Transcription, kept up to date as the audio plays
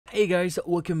Hey guys,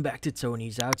 welcome back to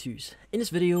Tony's How To's. In this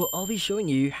video, I'll be showing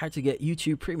you how to get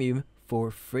YouTube Premium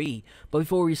for free. But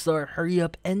before we start, hurry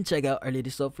up and check out our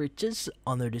latest offer just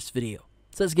under this video.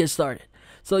 So let's get started.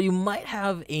 So you might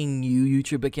have a new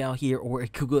YouTube account here or a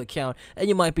Google account, and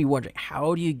you might be wondering,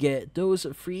 how do you get those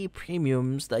free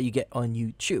premiums that you get on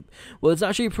YouTube? Well, it's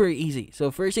actually pretty easy.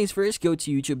 So first things first, go to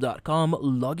youtube.com,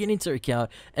 log in into your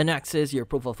account, and access your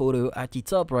profile photo at the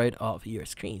top right of your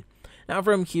screen. Now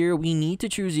from here, we need to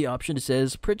choose the option that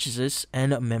says purchases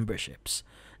and memberships.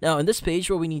 Now in this page,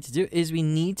 what we need to do is we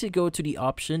need to go to the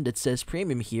option that says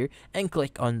premium here and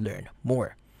click on learn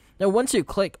more. Now once you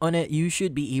click on it, you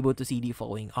should be able to see the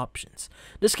following options.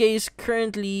 In this case,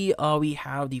 currently we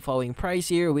have the following price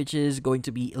here, which is going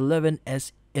to be 11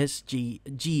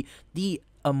 SSGD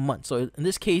a month. So in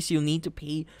this case, you'll need to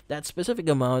pay that specific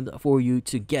amount for you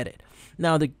to get it.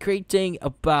 Now the great thing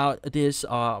about this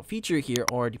feature here,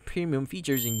 or the premium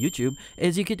features in YouTube,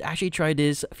 is you could actually try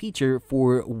this feature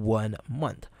for 1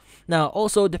 month. Now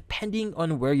also, depending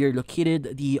on where you're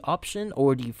located, the option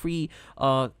or the free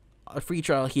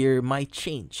trial here might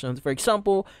change. So for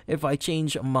example, if I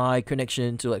change my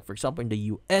connection to, like, for example, in the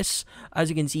US, as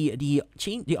you can see, the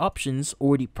options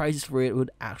or the prices for it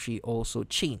would actually also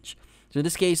change. So in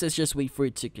this case, let's just wait for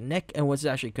it to connect, and once it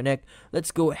actually connect,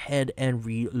 let's go ahead and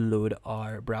reload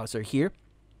our browser here.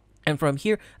 And from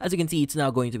here, as you can see, it's now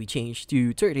going to be changed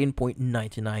to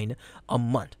 13.99 a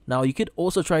month. Now you could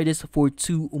also try this for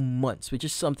 2 months, which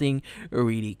is something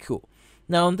really cool.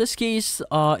 Now in this case,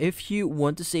 if you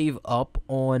want to save up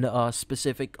on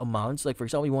specific amounts, like for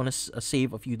example, you want to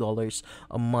save a few dollars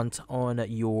a month on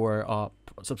your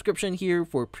subscription here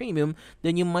for premium,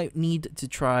 then you might need to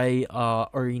try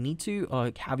or you need to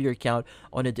have your account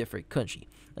on a different country.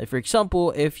 Like for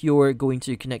example, if you're going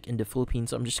to connect in the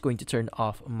Philippines, I'm just going to turn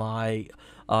off my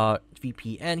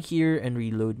VPN here and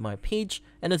reload my page,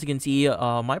 and as you can see,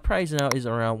 my price now is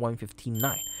around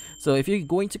 159. So if you're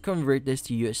going to convert this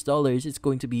to US dollars, it's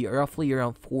going to be roughly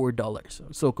around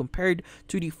 $4. So compared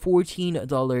to the $14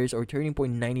 or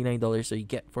 $13.99 that you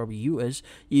get from US,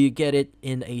 you get it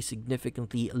in a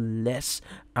significantly less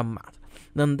amount.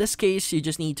 Now in this case, you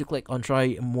just need to click on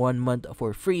try 1 month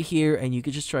for free here, and you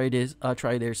could just try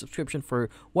their subscription for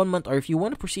 1 month, or if you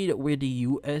want to proceed with the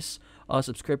US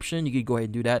subscription, you could go ahead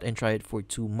and do that and try it for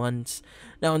 2 months.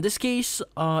 Now in this case,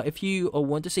 if you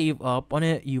want to save up on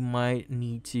it, you might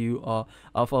need to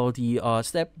follow the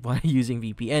step by using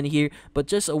VPN here, but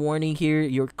just a warning here,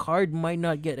 your card might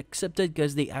not get accepted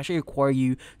because they actually require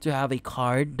you to have a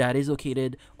card that is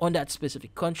located on that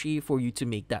specific country for you to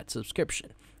make that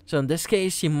subscription. So in this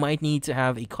case, you might need to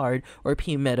have a card or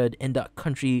payment method in that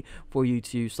country for you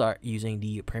to start using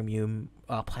the premium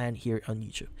plan here on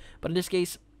YouTube. But in this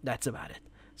case, that's about it.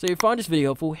 So if you found this video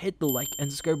helpful, hit the like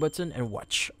and subscribe button and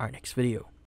watch our next video.